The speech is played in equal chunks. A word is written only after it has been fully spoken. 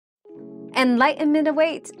Enlightenment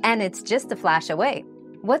awaits, and it's just a flash away.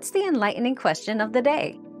 What's the enlightening question of the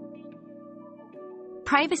day?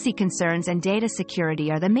 Privacy concerns and data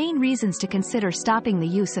security are the main reasons to consider stopping the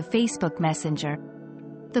use of Facebook Messenger.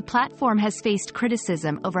 The platform has faced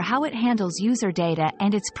criticism over how it handles user data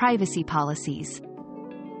and its privacy policies.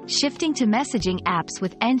 Shifting to messaging apps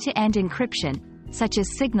with end-to-end encryption, such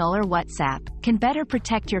as Signal or WhatsApp, can better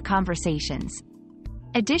protect your conversations.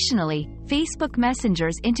 Additionally, Facebook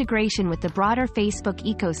Messenger's integration with the broader Facebook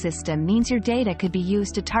ecosystem means your data could be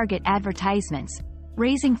used to target advertisements,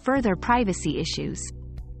 raising further privacy issues.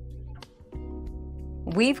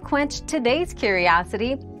 We've quenched today's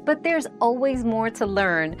curiosity, but there's always more to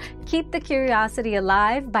learn. Keep the curiosity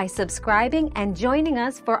alive by subscribing and joining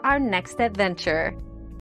us for our next adventure.